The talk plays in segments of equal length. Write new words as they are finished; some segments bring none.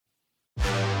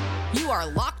You are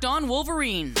Locked On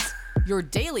Wolverines, your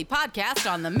daily podcast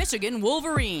on the Michigan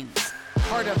Wolverines,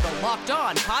 part of the Locked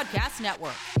On Podcast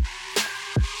Network.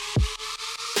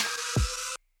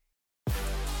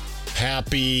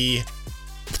 Happy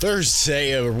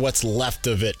Thursday, or what's left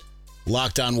of it.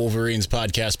 Locked On Wolverines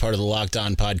podcast, part of the Locked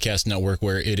On Podcast Network,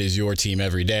 where it is your team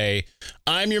every day.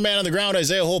 I'm your man on the ground,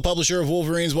 Isaiah Hole, publisher of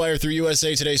Wolverines Wire through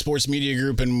USA Today Sports Media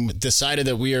Group, and decided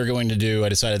that we are going to do, I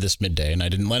decided this midday, and I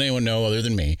didn't let anyone know other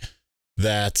than me,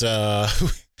 that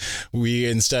we,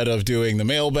 instead of doing the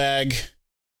mailbag,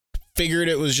 figured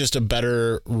it was just a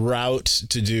better route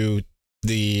to do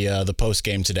the post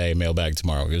game today, mailbag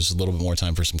tomorrow. There's a little bit more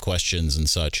time for some questions and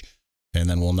such, and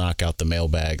then we'll knock out the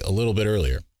mailbag a little bit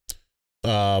earlier.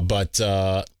 But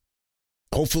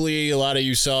hopefully a lot of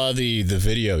you saw the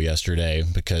video yesterday,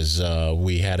 because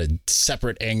we had a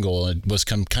separate angle. It was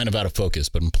kind of out of focus,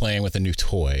 but I'm playing with a new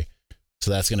toy,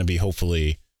 so that's going to be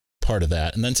hopefully part of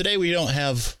that. And then today we don't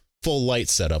have full light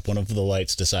set up. One of the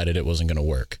lights decided it wasn't going to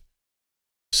work.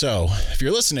 So if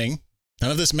you're listening,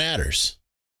 none of this matters.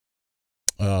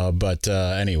 But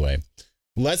anyway,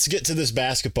 let's get to this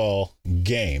basketball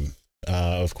game.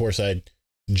 Of course, I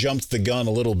jumped the gun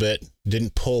a little bit,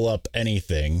 didn't pull up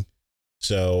anything.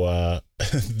 So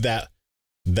that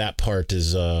part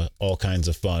is all kinds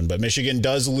of fun. But Michigan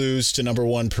does lose to number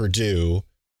 1 Purdue,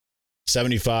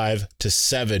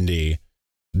 75-70.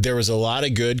 There was a lot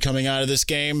of good coming out of this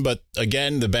game, but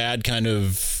again, the bad kind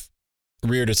of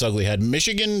reared its ugly head.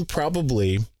 Michigan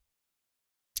probably,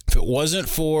 if it wasn't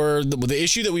for the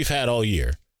issue that we've had all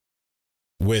year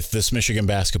with this Michigan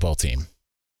basketball team,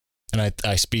 and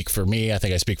I speak for me, I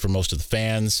think I speak for most of the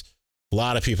fans, a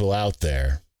lot of people out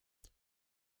there,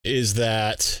 is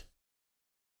that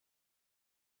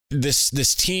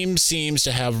this team seems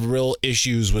to have real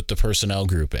issues with the personnel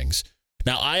groupings.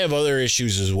 Now, I have other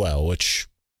issues as well, which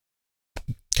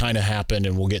kind of happened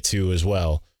and we'll get to as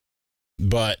well.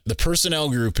 But the personnel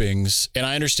groupings, and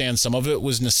I understand some of it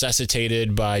was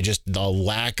necessitated by just the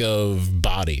lack of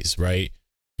bodies, right?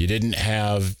 You didn't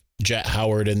have Jet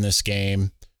Howard in this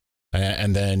game,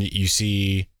 and then you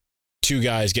see two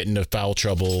guys get into foul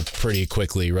trouble pretty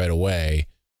quickly right away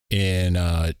in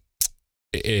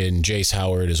Jace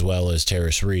Howard as well as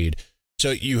Terrace Reed.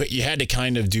 So you had to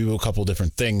kind of do a couple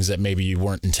different things that maybe you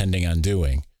weren't intending on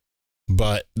doing.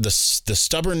 But the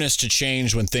stubbornness to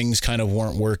change when things kind of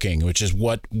weren't working, which is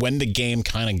when the game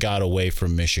kind of got away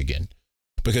from Michigan,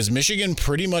 because Michigan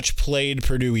pretty much played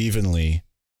Purdue evenly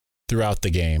throughout the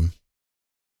game,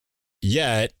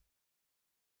 yet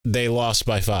they lost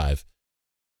by 5,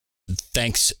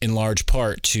 thanks in large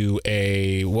part to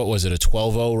a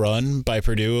 12-0 run by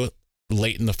Purdue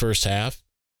late in the first half.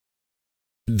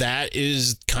 That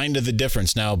is kind of the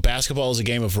difference. Now, basketball is a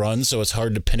game of runs, so it's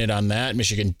hard to pin it on that.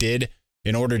 Michigan did,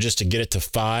 in order just to get it to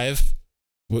 5.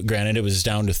 Granted, it was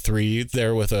down to 3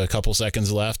 there with a couple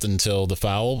seconds left until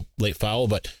the late foul.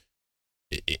 But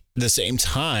at the same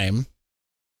time,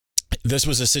 this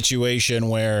was a situation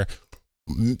where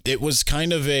it was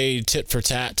kind of a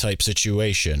tit-for-tat type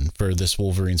situation for this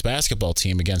Wolverines basketball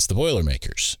team against the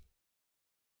Boilermakers.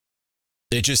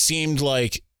 It just seemed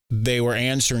like they were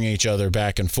answering each other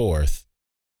back and forth.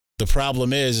 The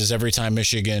problem is every time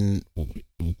Michigan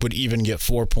would even get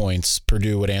 4 points,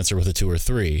 Purdue would answer with a 2 or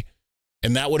 3.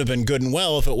 And that would have been good and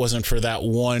well if it wasn't for that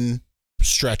one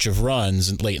stretch of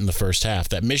runs late in the first half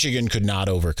that Michigan could not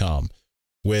overcome,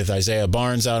 with Isaiah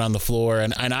Barnes out on the floor.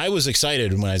 And I was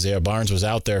excited when Isaiah Barnes was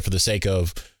out there for the sake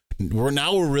of, we're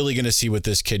really going to see what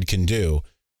this kid can do.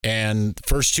 And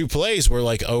first 2 plays were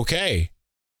like, okay,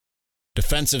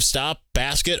 defensive stop,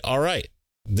 basket, all right.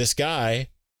 This guy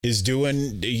is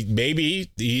doing, maybe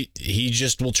he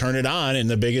just will turn it on in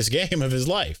the biggest game of his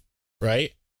life,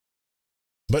 right?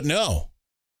 But no.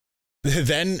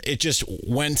 Then it just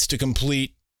went to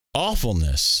complete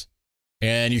awfulness.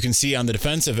 And you can see on the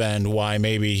defensive end why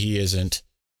maybe he isn't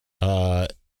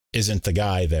the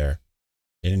guy there.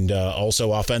 And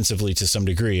also offensively to some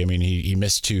degree. I mean, he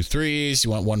missed 2 threes. He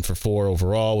went 1 for 4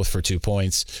 overall for 2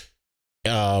 points.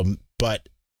 But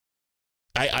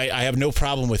I have no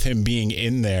problem with him being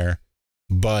in there,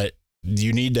 but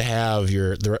you need to have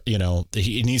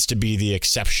he needs to be the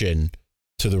exception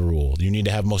to the rule. You need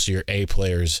to have most of your A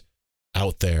players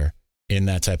out there in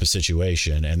that type of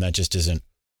situation, and that just isn't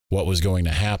what was going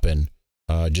to happen,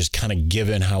 just kind of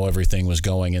given how everything was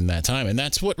going in that time. And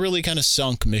that's what really kind of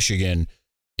sunk Michigan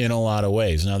in a lot of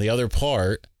ways. Now, the other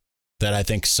part that I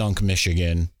think sunk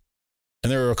Michigan,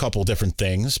 and there were a couple different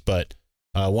things, but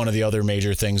one of the other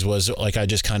major things was, like I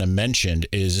just kind of mentioned,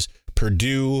 is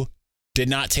Purdue did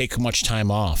not take much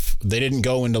time off. They didn't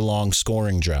go into long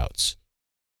scoring droughts.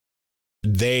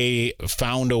 they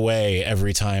found a way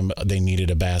every time they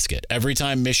needed a basket. Every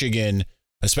time Michigan,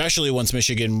 especially once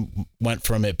Michigan went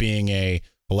from it being a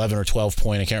 11 or 12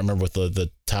 point, I can't remember what the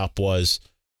top was.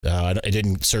 It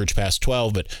didn't surge past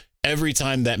 12, but every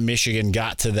time that Michigan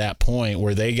got to that point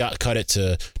where they cut it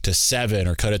to 7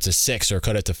 or cut it to 6 or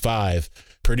cut it to 5,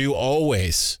 Purdue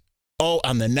always,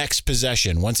 on the next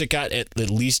possession, once it got at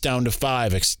least down to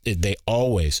 5, they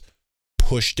always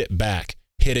pushed it back,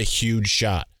 hit a huge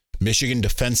shot. Michigan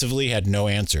defensively had no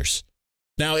answers.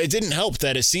 Now, it didn't help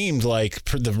that it seemed like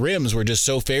the rims were just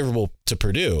so favorable to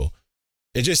Purdue.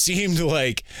 It just seemed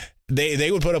like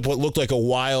they would put up what looked like a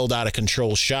wild, out of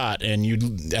control shot, and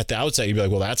you'd at the outset you'd be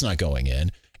like, well, that's not going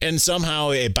in. And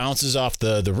somehow it bounces off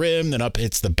the rim, then up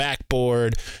hits the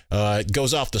backboard, it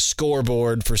goes off the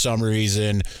scoreboard for some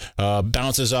reason,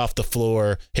 bounces off the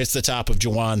floor, hits the top of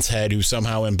Jawan's head, who's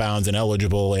somehow inbounds and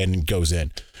eligible, and goes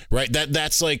in. Right?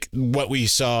 That's like what we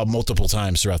saw multiple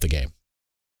times throughout the game.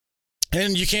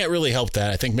 And you can't really help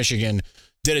that. I think Michigan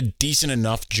did a decent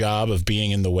enough job of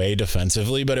being in the way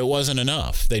defensively, but it wasn't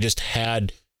enough. They just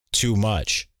had too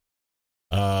much.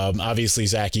 Obviously,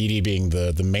 Zach Edey being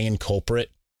the main culprit.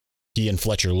 He and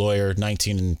Fletcher Lawyer,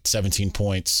 19 and 17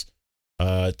 points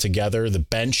together. The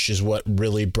bench is what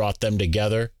really brought them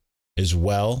together as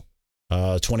well.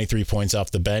 23 points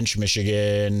off the bench.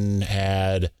 Michigan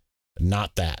had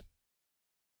not that.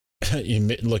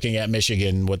 Looking at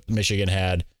Michigan, what Michigan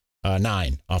had,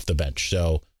 9 off the bench.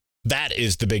 So that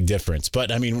is the big difference.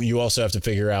 But I mean, you also have to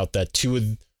figure out that two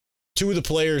of the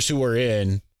players who were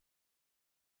in,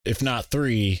 if not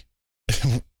 3,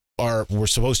 were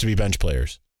supposed to be bench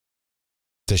players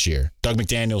this year. Doug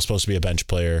McDaniel is supposed to be a bench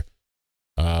player.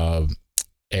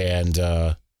 And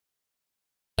I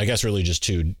guess really just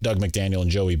 2, Doug McDaniel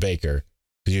and Joey Baker,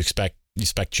 because you expect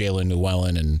Jalen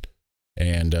Llewellyn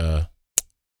and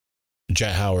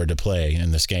Jet Howard to play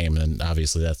in this game, and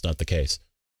obviously that's not the case.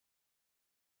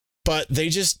 But it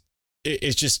just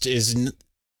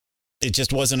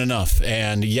wasn't enough,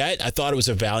 and yet I thought it was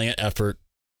a valiant effort,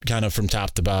 kind of from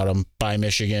top to bottom, by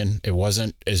Michigan. It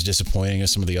wasn't as disappointing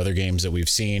as some of the other games that we've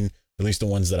seen, at least the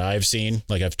ones that I've seen.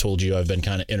 Like I've told you, I've been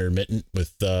kind of intermittent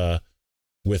with the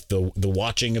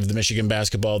watching of the Michigan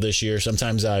basketball this year.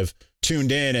 Sometimes I've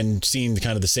tuned in and seen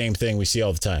kind of the same thing we see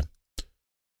all the time.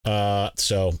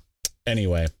 So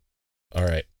anyway, all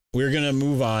right, we're going to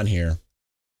move on here.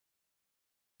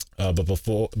 But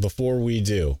before we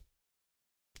do,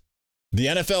 the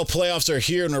NFL playoffs are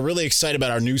here, and we're really excited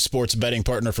about our new sports betting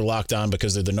partner for Locked On,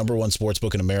 because they're the number one sports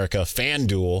book in America,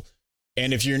 FanDuel.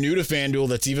 And if you're new to FanDuel,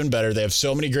 that's even better. They have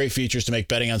so many great features to make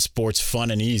betting on sports fun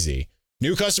and easy.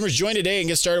 New customers join today and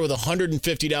get started with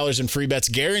 $150 in free bets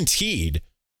guaranteed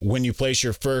when you place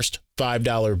your first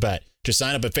 $5 bet. Just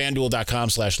sign up at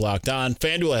FanDuel.com/lockedon.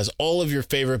 FanDuel has all of your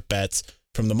favorite bets,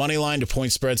 from the money line to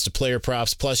point spreads to player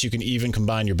props. Plus, you can even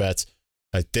combine your bets.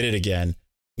 I did it again.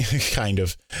 Kind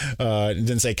of.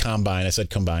 Didn't say combine. I said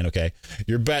combine. Okay.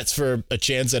 Your bets for a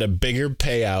chance at a bigger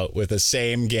payout with a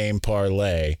same game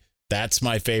parlay. That's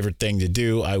my favorite thing to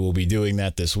do. I will be doing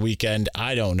that this weekend.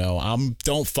 I don't know.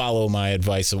 Don't follow my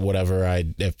advice of whatever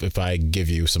if I give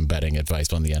you some betting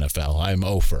advice on the NFL. I'm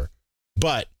over.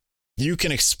 But you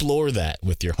can explore that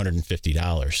with your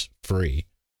 $150 free.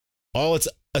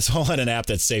 It's all on an app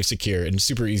that's safe, secure, and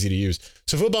super easy to use.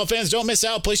 So football fans, don't miss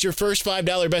out. Place your first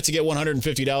 $5 bet to get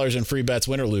 $150 in free bets,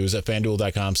 win or lose, at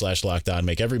FanDuel.com/lockedon.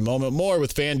 Make every moment more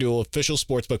with FanDuel, official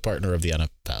sportsbook partner of the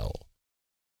NFL.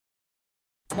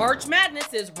 March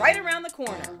Madness is right around the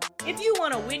corner. If you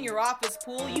want to win your office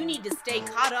pool, you need to stay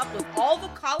caught up with all the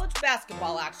college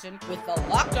basketball action with the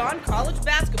Locked On College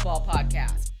Basketball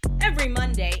Podcast. Every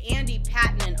Monday, Andy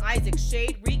Patton and Isaac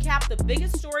Shade recap the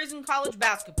biggest stories in college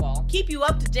basketball, keep you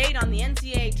up to date on the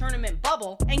NCAA tournament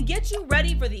bubble, and get you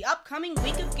ready for the upcoming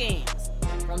week of games.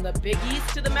 From the Big East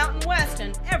to the Mountain West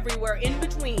and everywhere in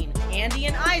between, Andy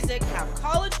and Isaac have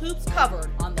college hoops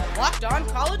covered on the Locked On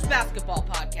College Basketball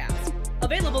Podcast.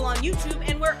 Available on YouTube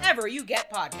and wherever you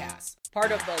get podcasts.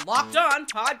 Part of the Locked On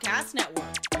Podcast Network.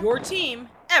 Your team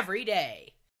every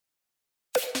day.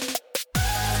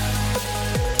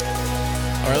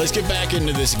 All right, let's get back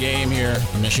into this game here.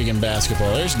 Michigan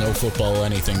basketball. There's no football,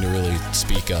 anything to really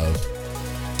speak of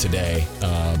today.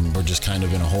 We're just kind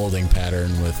of in a holding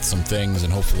pattern with some things,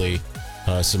 and hopefully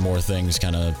some more things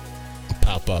kind of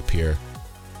pop up here.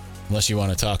 Unless you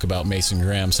want to talk about Mason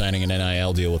Graham signing an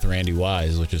NIL deal with Randy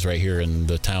Wise, which is right here in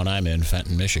the town I'm in,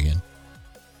 Fenton, Michigan.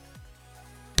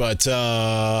 But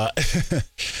no,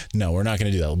 we're not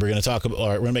going to do that. We're going to talk about,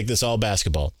 we're going to make this all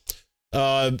basketball.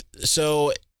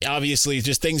 So obviously,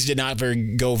 just things did not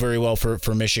go very well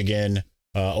for Michigan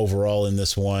overall in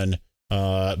this one.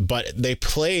 But they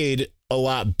played a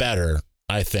lot better,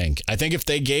 I think. I think if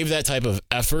they gave that type of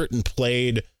effort and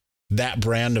played that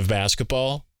brand of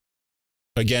basketball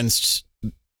against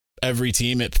every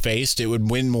team it faced, it would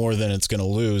win more than it's going to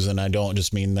lose. And I don't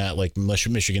just mean that like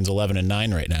Michigan's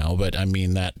 11-9 right now, but I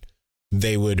mean that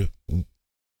they would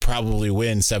probably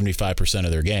win 75%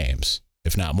 of their games,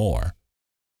 if not more,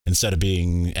 instead of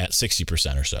being at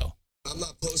 60% or so. I'm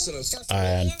not posting on social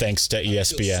media. And thanks to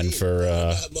ESPN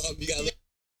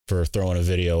for throwing a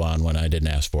video on when I didn't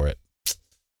ask for it.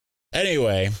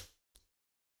 Anyway,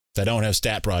 if I don't have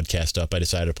stat broadcast up, I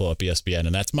decided to pull up ESPN,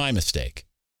 and that's my mistake.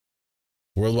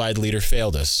 Worldwide leader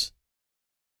failed us.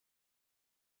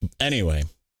 Anyway,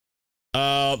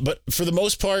 but for the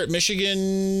most part,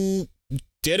 Michigan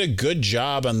did a good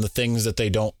job on the things that they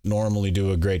don't normally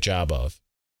do a great job of.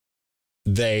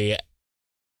 The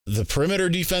perimeter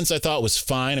defense I thought was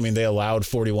fine. I mean, they allowed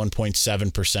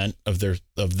 41.7% of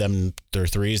their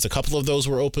threes. A couple of those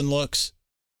were open looks.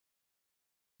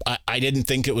 I didn't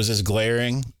think it was as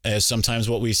glaring as sometimes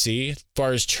what we see. As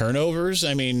far as turnovers,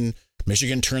 I mean,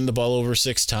 Michigan turned the ball over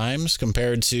 6 times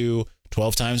compared to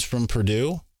 12 times from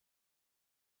Purdue.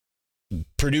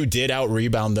 Purdue did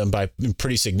out-rebound them by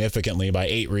pretty significantly by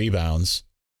 8 rebounds.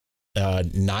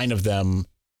 9 of them,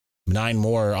 9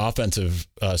 more offensive,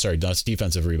 that's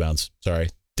defensive rebounds. Sorry,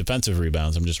 defensive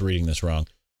rebounds. I'm just reading this wrong.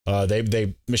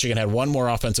 Michigan had 1 more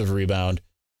offensive rebound,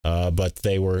 but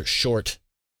they were short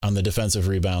on the defensive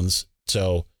rebounds.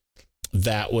 So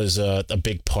that was a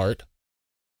big part.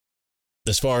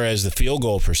 As far as the field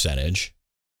goal percentage,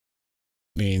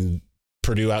 I mean,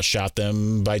 Purdue outshot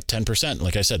them by 10%.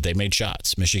 Like I said, they made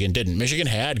shots. Michigan didn't. Michigan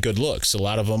had good looks. A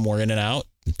lot of them were in and out,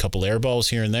 a couple air balls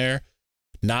here and there.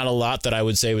 Not a lot that I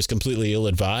would say was completely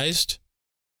ill-advised.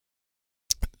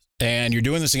 And you're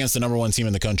doing this against the number 1 team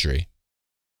in the country.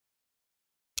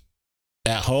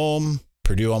 At home,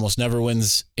 Purdue almost never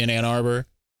wins in Ann Arbor.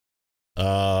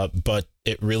 But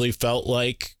it really felt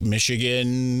like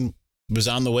Michigan was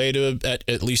on the way to,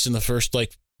 at least in the first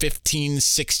 15,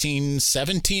 16,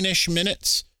 17-ish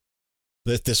minutes,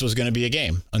 that this was going to be a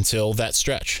game until that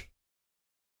stretch.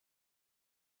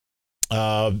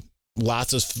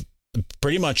 Lots of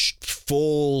pretty much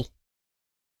full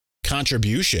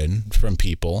contribution from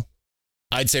people.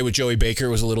 I'd say with Joey Baker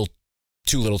was a little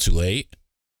too late,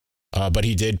 but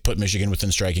he did put Michigan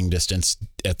within striking distance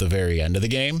at the very end of the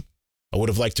game. I would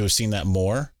have liked to have seen that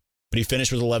more, but he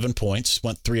finished with 11 points,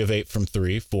 went 3 of 8 from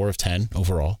 3, 4 of 10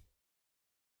 overall.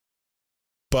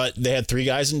 But they had 3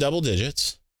 guys in double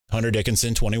digits. Hunter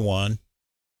Dickinson, 21.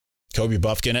 Kobe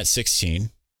Buffkin at 16.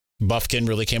 Buffkin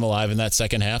really came alive in that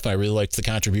second half. I really liked the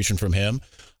contribution from him.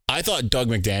 I thought Doug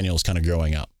McDaniel's kind of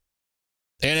growing up.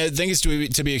 And I think it's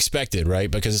to be expected,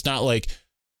 right? Because it's not like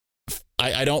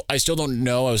I still don't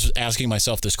know. I was asking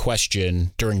myself this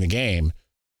question during the game.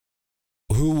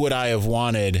 Who would I have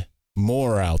wanted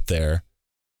more out there?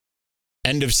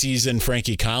 End of season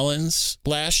Frankie Collins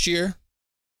last year?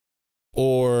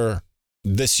 Or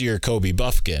this year Kobe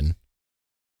Buffkin?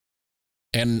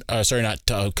 And not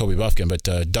Kobe Buffkin, but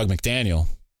Doug McDaniel.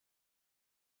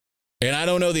 And I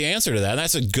don't know the answer to that. And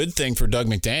that's a good thing for Doug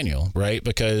McDaniel, right?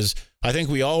 Because I think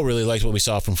we all really liked what we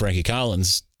saw from Frankie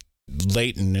Collins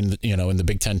late in the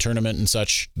Big Ten tournament and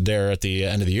such there at the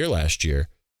end of the year last year.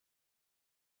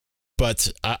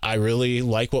 But I really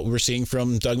like what we're seeing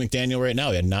from Doug McDaniel right now.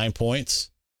 He had 9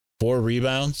 points, 4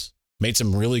 rebounds, made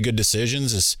some really good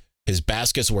decisions. His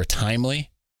baskets were timely.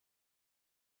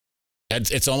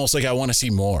 It's almost like I want to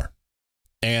see more.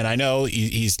 And I know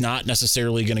he's not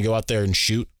necessarily going to go out there and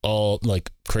shoot all like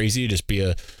crazy, just be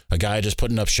a guy just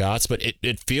putting up shots. But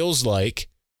it feels like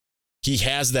he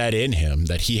has that in him,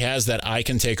 that he has that I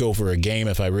can take over a game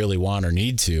if I really want or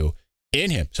need to in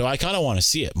him. So I kind of want to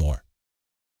see it more.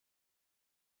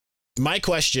 My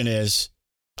question is,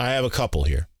 I have a couple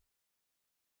here.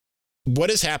 What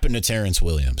has happened to Terrence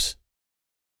Williams?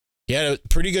 He had a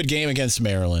pretty good game against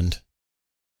Maryland.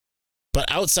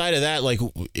 But outside of that,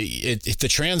 the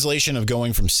translation of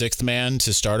going from 6th man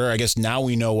to starter, I guess now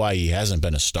we know why he hasn't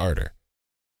been a starter,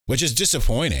 which is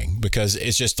disappointing because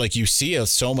it's just like you see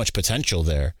so much potential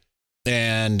there.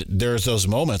 And there's those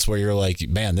moments where you're like,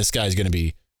 man, this guy's going to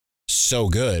be so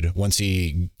good once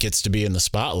he gets to be in the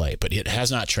spotlight, but it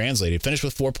has not translated. Finished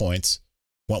with 4 points,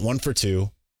 went 1 for 2,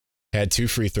 had 2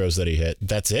 free throws that he hit.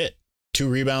 That's it. 2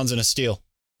 rebounds and a steal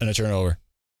and a turnover.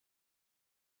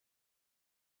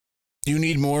 You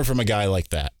need more from a guy like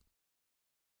that.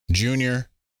 Junior,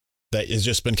 that has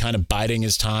just been kind of biding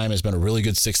his time, has been a really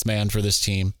good 6th man for this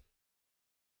team.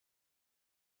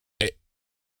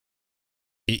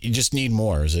 You just need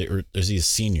more. Is he a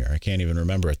senior? I can't even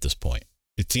remember at this point.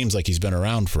 It seems like he's been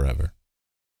around forever.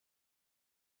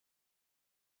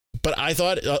 But I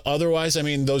thought otherwise, I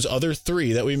mean, those other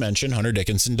three that we mentioned, Hunter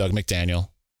Dickinson, Doug McDaniel.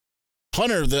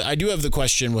 Hunter, I do have the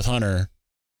question with Hunter,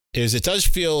 is it does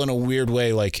feel in a weird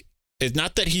way like, it's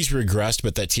not that he's regressed,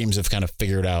 but that teams have kind of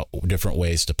figured out different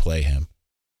ways to play him.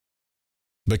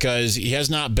 Because he has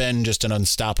not been just an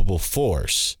unstoppable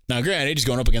force. Now, granted, he's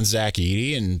going up against Zach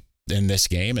Edey in this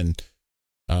game,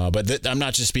 but I'm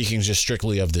not just speaking just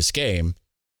strictly of this game.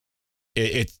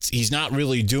 He's not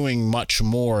really doing much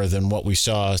more than what we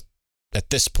saw at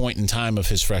this point in time of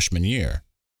his freshman year.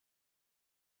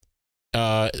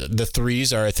 The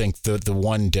threes are, I think, the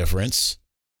one difference,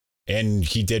 and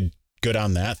he did good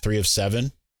on that. 3 of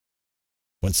 7,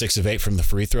 went 6 of 8 from the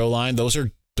free throw line. Those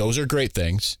are great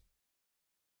things,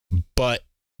 but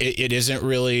it isn't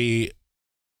really.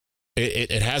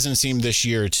 It hasn't seemed this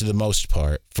year, to the most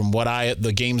part, from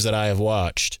the games that I have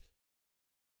watched,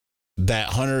 that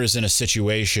Hunter is in a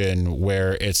situation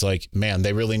where it's like, man,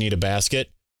 they really need a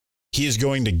basket. He is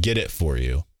going to get it for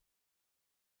you.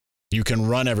 You can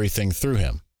run everything through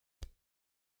him.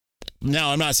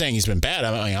 Now, I'm not saying he's been bad.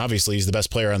 I mean, obviously, he's the best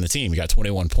player on the team. He got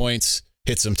 21 points,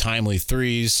 hit some timely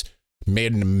threes,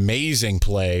 made an amazing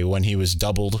play when he was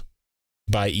doubled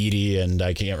by Edey, and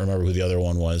I can't remember who the other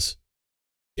one was.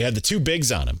 He had the 2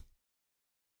 bigs on him.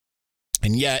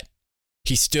 And yet,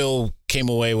 he still came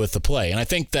away with the play. And I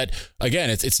think that, again,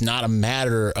 it's not a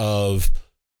matter of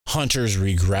Hunter's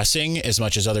regressing as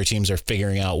much as other teams are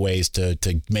figuring out ways to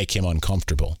make him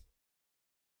uncomfortable.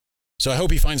 So I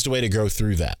hope he finds a way to grow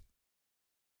through that.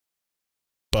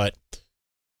 But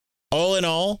all in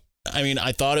all, I mean,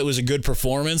 I thought it was a good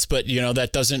performance, but,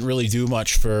 that doesn't really do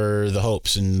much for the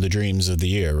hopes and the dreams of the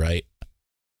year, right?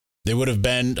 They would have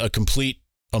been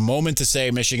a moment to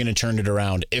say Michigan had turned it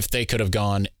around if they could have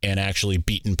gone and actually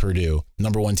beaten Purdue,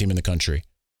 number 1 team in the country.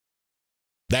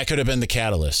 That could have been the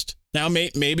catalyst. Now,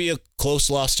 maybe a close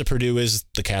loss to Purdue is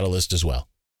the catalyst as well,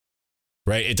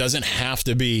 right? It doesn't have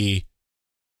to be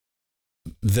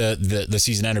the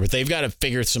season ender, but they've got to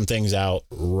figure some things out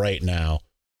right now.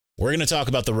 We're going to talk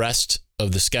about the rest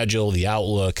of the schedule, the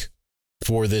outlook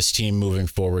for this team moving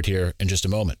forward here in just a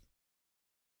moment.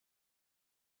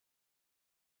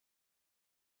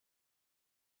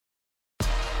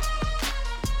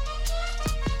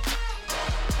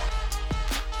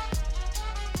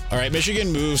 All right,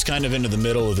 Michigan moves kind of into the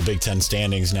middle of the Big Ten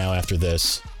standings now after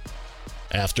this.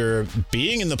 After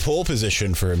being in the pole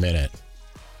position for a minute.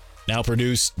 Now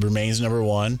Purdue remains number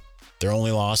 1. Their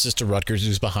only loss is to Rutgers,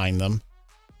 who's behind them.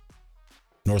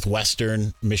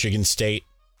 Northwestern, Michigan State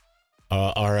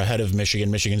are ahead of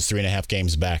Michigan. Michigan's 3.5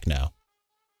 games back now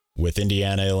with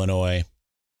Indiana, Illinois.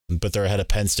 But they're ahead of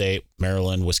Penn State,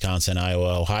 Maryland, Wisconsin,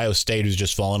 Iowa, Ohio State, who's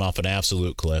just fallen off an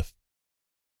absolute cliff.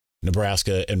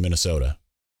 Nebraska and Minnesota.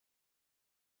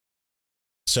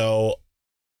 So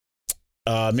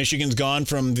Michigan's gone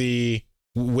from the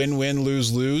win-win,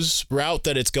 lose-lose route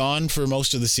that it's gone for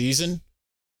most of the season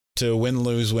to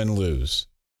win-lose, win-lose.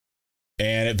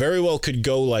 And it very well could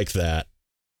go like that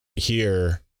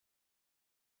here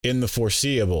in the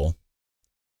foreseeable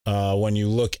when you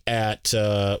look at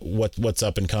what's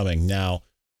up and coming. Now,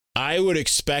 I would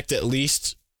expect at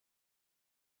least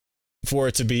for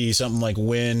it to be something like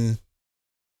win,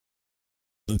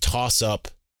 toss-up,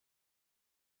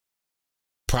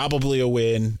 probably a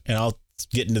win, and I'll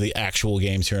get into the actual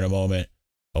games here in a moment.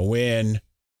 A win,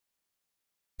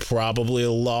 probably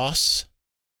a loss.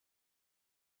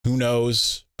 Who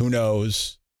knows?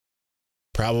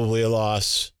 Probably a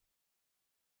loss.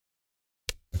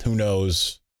 Who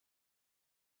knows?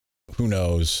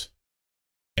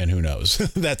 And who knows?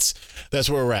 That's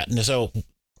where we're at. And so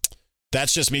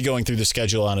that's just me going through the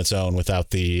schedule on its own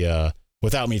without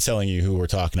me telling you who we're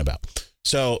talking about.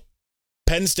 So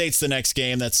Penn State's the next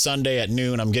game. That's Sunday at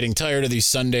noon. I'm getting tired of these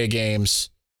Sunday games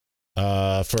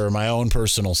for my own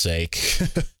personal sake.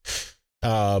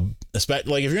 Like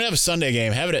if you're gonna have a Sunday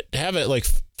game, have it like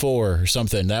 4 or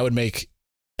something. That would make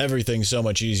everything so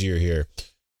much easier here.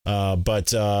 But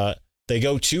they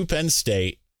go to Penn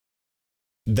State,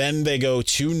 then they go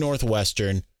to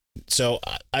Northwestern. So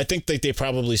I think that they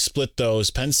probably split those.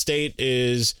 Penn State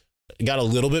got a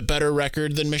little bit better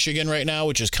record than Michigan right now,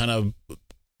 which is kind of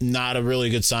not a really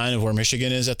good sign of where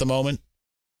Michigan is at the moment.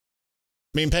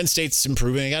 I mean, Penn State's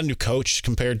improving. They got a new coach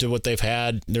compared to what they've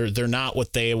had. They're not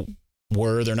what they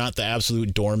were. They're not the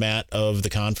absolute doormat of the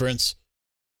conference.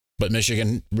 But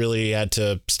Michigan really had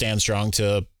to stand strong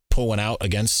to pull one out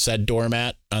against said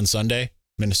doormat on Sunday,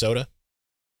 Minnesota.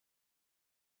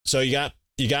 So you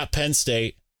got Penn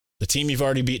State, the team you've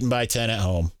already beaten by 10 at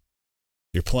home.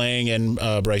 You're playing in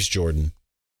Bryce Jordan.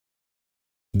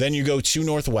 Then you go to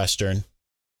Northwestern,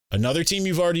 another team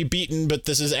you've already beaten, but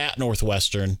this is at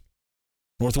Northwestern.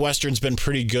 Northwestern's been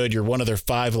pretty good. You're one of their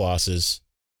 5 losses.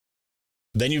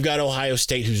 Then you've got Ohio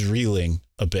State, who's reeling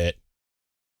a bit.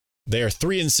 They are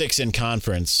 3-6 in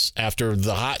conference after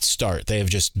the hot start. They have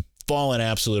just fallen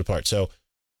absolutely apart. So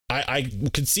I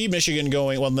could see Michigan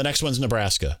going, well, the next one's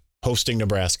Nebraska, hosting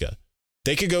Nebraska.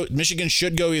 They could go, Michigan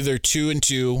should go either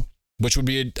 2-2, which would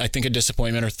be, I think, a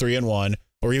disappointment, or 3-1,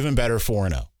 or even better,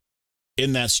 4-0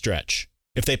 in that stretch.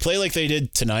 If they play like they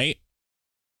did tonight,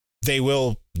 they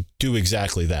will do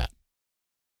exactly that.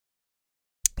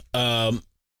 And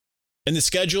the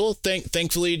schedule,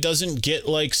 thankfully, doesn't get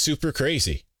like super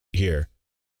crazy here.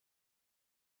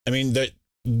 I mean,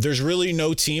 there's really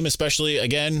no team, especially,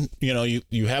 again,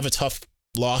 you have a tough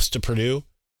loss to Purdue,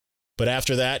 but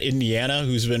after that, Indiana,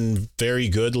 who's been very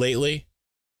good lately,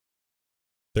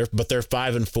 they're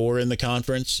 5-4 in the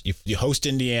conference. You host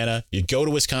Indiana, you go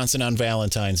to Wisconsin on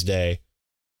Valentine's Day.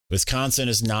 Wisconsin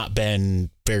has not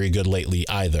been very good lately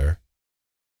either.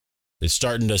 It's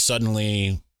starting to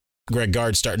suddenly, Greg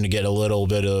Gard's starting to get a little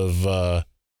bit of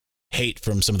hate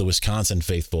from some of the Wisconsin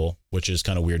faithful, which is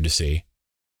kind of weird to see.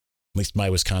 At least my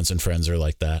Wisconsin friends are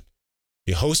like that.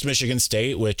 You host Michigan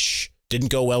State, which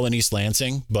didn't go well in East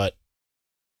Lansing, but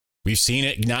we've seen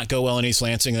it not go well in East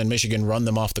Lansing, and then Michigan run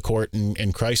them off the court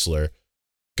in Chrysler.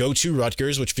 Go to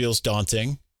Rutgers, which feels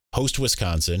daunting. Host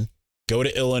Wisconsin. Go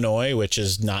to Illinois, which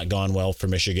has not gone well for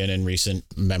Michigan in recent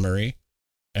memory.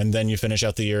 And then you finish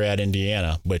out the year at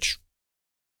Indiana, which,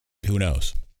 who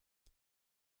knows?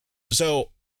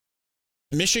 So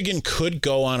Michigan could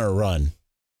go on a run,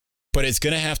 but it's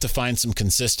going to have to find some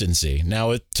consistency.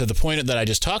 Now, to the point that I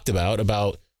just talked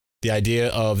about the idea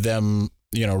of them,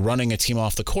 running a team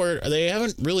off the court, they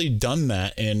haven't really done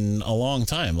that in a long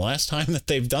time. Last time that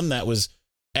they've done that was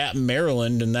at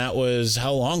Maryland, and that was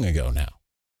how long ago now?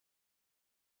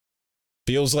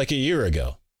 Feels like a year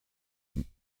ago,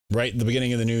 right at the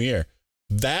beginning of the new year.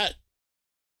 That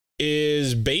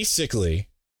is basically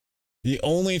the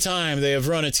only time they have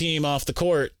run a team off the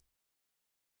court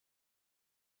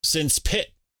since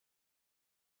Pitt.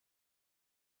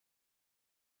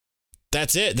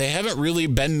 That's it. They haven't really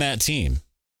been that team.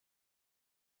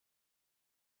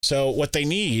 So what they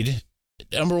need,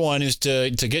 number one, is to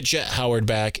get Jet Howard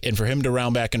back and for him to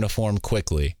round back into form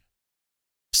quickly.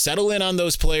 Settle in on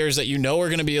those players that are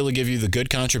going to be able to give you the good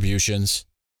contributions.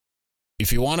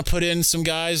 If you want to put in some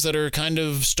guys that are kind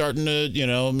of starting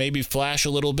to, maybe flash a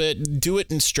little bit, do it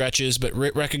in stretches, but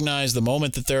recognize the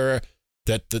moment that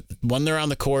when they're on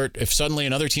the court, if suddenly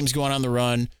another team's going on the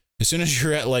run, as soon as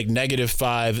you're at like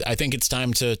 -5, I think it's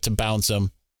time to bounce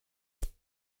them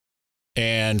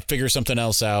and figure something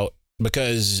else out,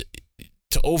 because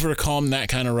to overcome that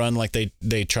kind of run like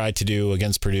they tried to do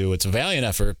against Purdue, it's a valiant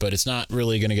effort, but it's not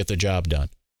really going to get the job done.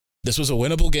 This was a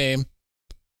winnable game.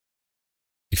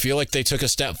 You feel like they took a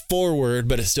step forward,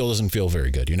 but it still doesn't feel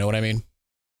very good. You know what I mean?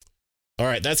 All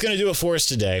right, that's going to do it for us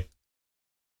today.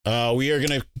 We are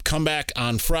going to come back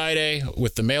on Friday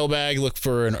with the mailbag. Look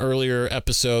for an earlier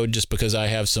episode just because I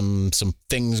have some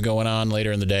things going on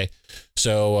later in the day.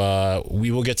 So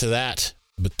we will get to that.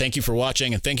 But thank you for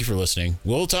watching and thank you for listening.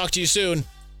 We'll talk to you soon.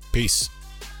 Peace.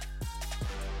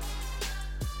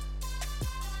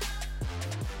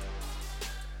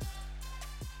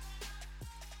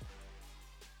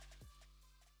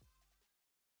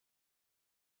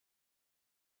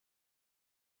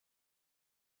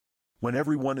 When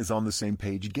everyone is on the same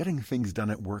page, getting things done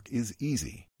at work is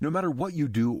easy. No matter what you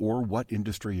do or what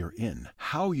industry you're in,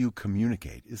 how you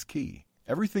communicate is key.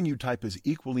 Everything you type is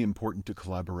equally important to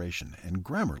collaboration, and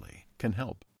Grammarly can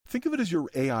help. Think of it as your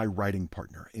AI writing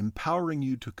partner, empowering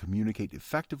you to communicate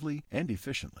effectively and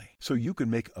efficiently, so you can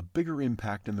make a bigger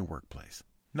impact in the workplace.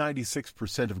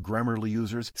 96% of Grammarly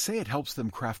users say it helps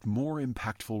them craft more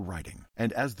impactful writing.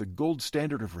 And as the gold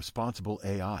standard of responsible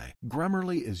AI,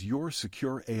 Grammarly is your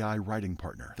secure AI writing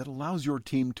partner that allows your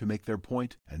team to make their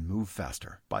point and move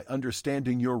faster. By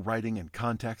understanding your writing and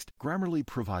context, Grammarly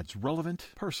provides relevant,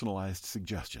 personalized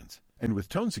suggestions. And with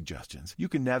tone suggestions, you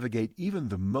can navigate even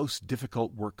the most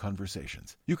difficult work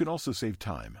conversations. You can also save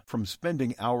time, from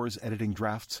spending hours editing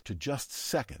drafts to just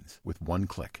seconds with one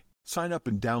click. Sign up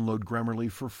and download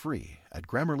Grammarly for free at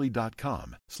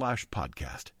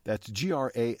Grammarly.com/podcast. That's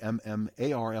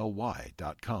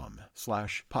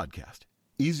GRAMMARLY.com/podcast.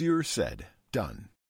 Easier said, done.